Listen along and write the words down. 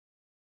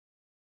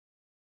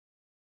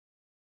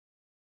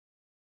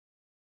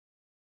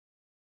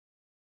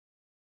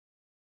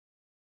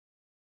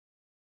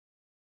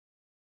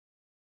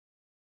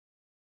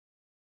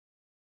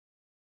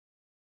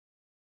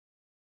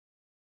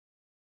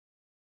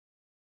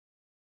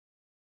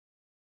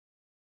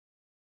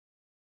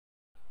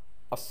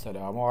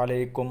അസ്സലാമു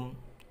അലൈക്കും.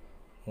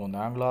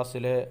 മൂന്നാം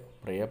ക്ലാസ്സിലെ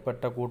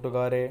പ്രിയപ്പെട്ട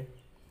കൂട്ടുകാരെ,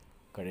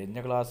 കഴിഞ്ഞ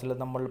ക്ലാസ്സിൽ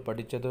നമ്മൾ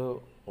പഠിച്ചത്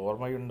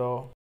ഓർമ്മയുണ്ടോ?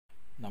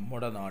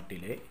 നമ്മുടെ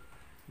നാട്ടിലെ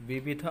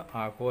വിവിധ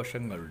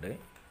ആഘോഷങ്ങളുടെ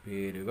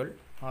പേരുകൾ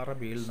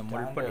അറബിയിൽ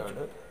നമ്മൾ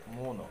പഠിച്ചു.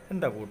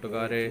 എന്താ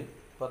കൂട്ടുകാരെ,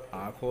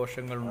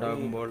 ആഘോഷങ്ങൾ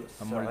ഉണ്ടാകുമ്പോൾ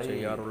നമ്മൾ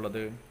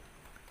ചെയ്യാറുള്ളത്?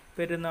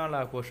 പെരുന്നാൾ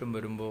ആഘോഷം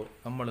വരുമ്പോൾ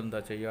നമ്മൾ എന്താ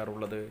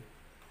ചെയ്യാറുള്ളത്?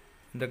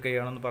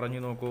 എന്തൊക്കെയാണെന്ന്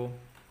പറഞ്ഞു നോക്കൂ.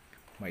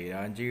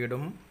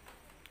 മൈലാഞ്ചിയിടും,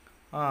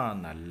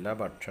 നല്ല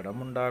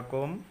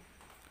ഭക്ഷണമുണ്ടാക്കും,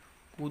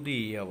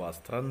 പുതിയ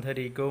വസ്ത്രം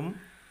ധരിക്കും,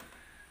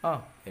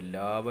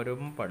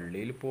 എല്ലാവരും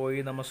പള്ളിയിൽ പോയി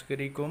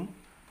നമസ്കരിക്കും.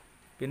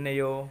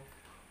 പിന്നെയോ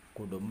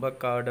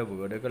കുടുംബക്കാരുടെ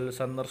വീടുകൾ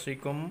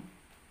സന്ദർശിക്കും.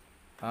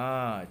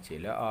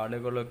 ചില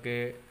ആളുകളൊക്കെ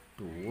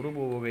ടൂർ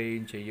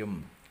പോവുകയും ചെയ്യും.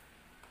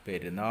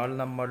 പെരുന്നാൾ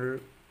നമ്മൾ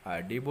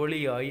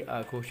അടിപൊളിയായി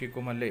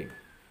ആഘോഷിക്കുമല്ലേ?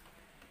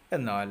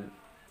 എന്നാൽ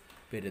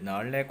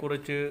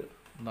പെരുന്നാളിനെക്കുറിച്ച്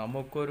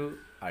നമുക്കൊരു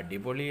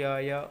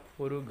അടിപൊളിയായ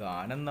ഒരു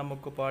ഗാനം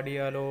നമുക്ക്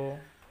പാടിയാലോ?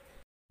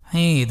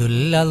 عيد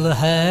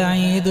الأضحى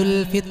عيد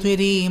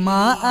الفطر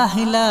ما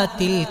أحلى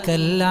تلك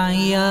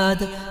الأعياد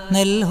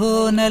نلهو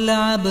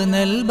نلعب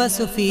نلبس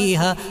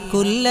فيها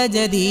كل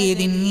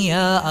جديد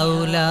يا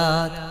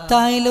أولاد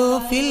تعالوا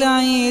في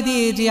العيد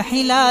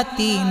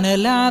رحلاتي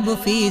نلعب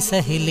في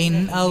سهل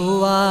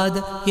أواد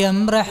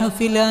يمرح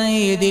في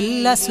العيد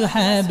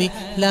الأصحاب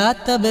لا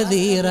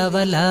تبذير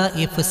ولا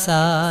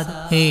إفساد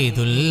عيد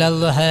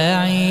الأضحى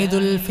عيد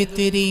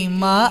الفطر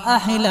ما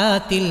أحلى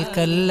تلك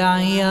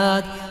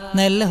الأعياد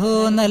نلهو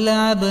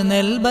نلعب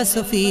نلبس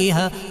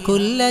فيها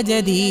كل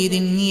جديد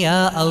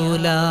يا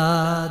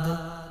أولاد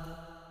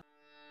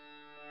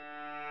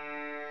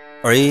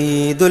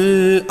عيد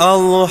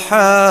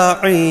الأضحى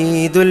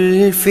عيد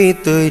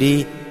الفطر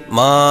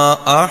ما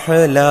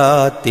أحلى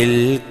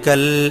تلك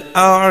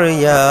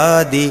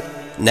الأعياد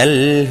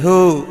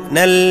نلهو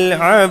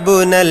نلعب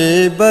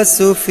نلبس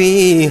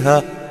فيها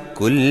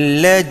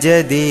كل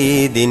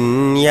جديد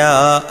يا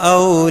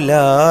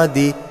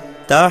أولادي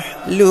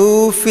تحلو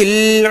في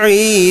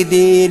العيد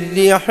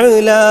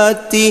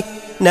الرحلات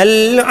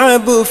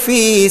نلعب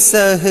في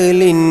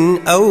سهل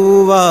أو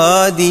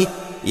وادي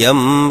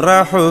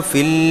يمرح في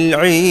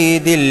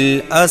العيد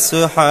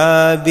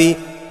الأصحاب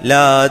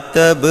لا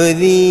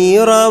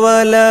تبذير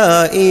ولا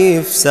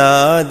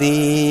إفساد.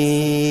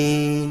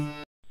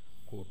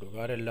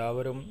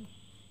 കൂട്ടുകാരെല്ലാവരും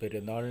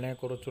പെരുന്നാളിനെ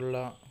കുറിച്ചുള്ള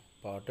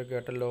പാട്ട്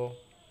കേട്ടല്ലോ.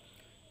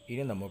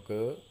 ഇനി നമുക്ക്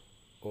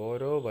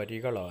ഓരോ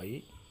വരികളായി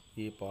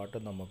ഈ പാട്ട്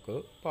നമുക്ക്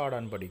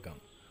പാടാൻ പഠിക്കാം.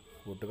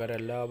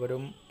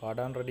 കൂട്ടുകാരെല്ലാവരും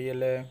പാടാൻ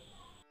റെഡിയല്ലേ?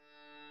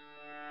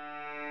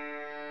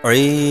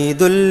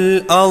 عيد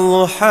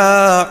الأضحى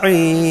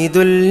عيد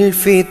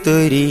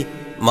الفطر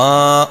ما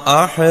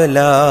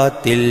أحلى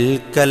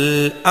تلك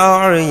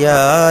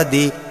الأعياد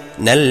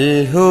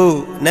نلهو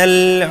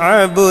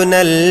نلعب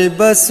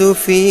نلبس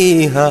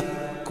فيها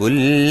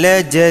كل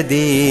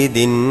جديد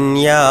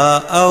يا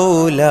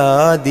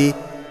أولادي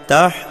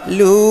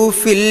تحلو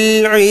في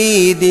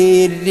العيد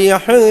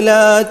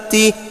الرحلات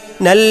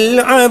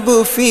نلعب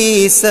في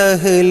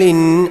سهل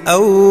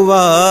أو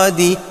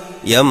وادي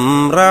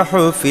يمرح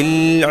في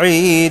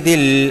العيد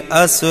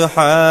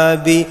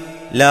الأصحاب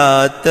لا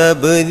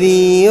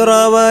تبذير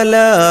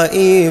ولا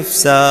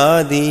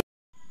إفساد.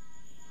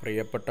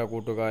 പ്രിയപ്പെട്ട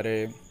കൂട്ടുകാരെ,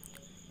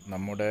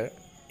 നമ്മുടെ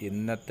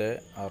ഇന്നത്തെ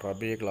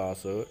അറബി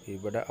ക്ലാസ്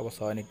ഇവിടെ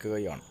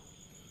അവസാനിക്കുകയാണ്.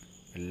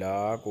 എല്ലാ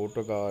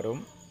കൂട്ടുകാരും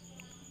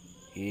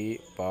ഈ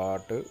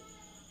പാട്ട്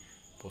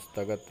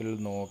പുസ്തകത്തിൽ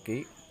നോക്കി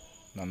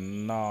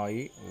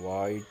നന്നായി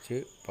വായിച്ച്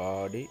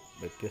പാടി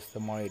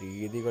വ്യത്യസ്തമായ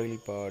രീതികളിൽ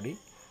പാടി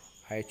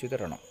അയച്ചു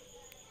തരണം.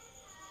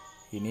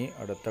 ഇനി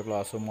അടുത്ത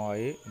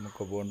ക്ലാസ്സുമായി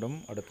നമുക്ക് വീണ്ടും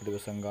അടുത്ത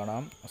ദിവസം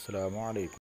കാണാം. അസ്സലാമു അലൈക്കും.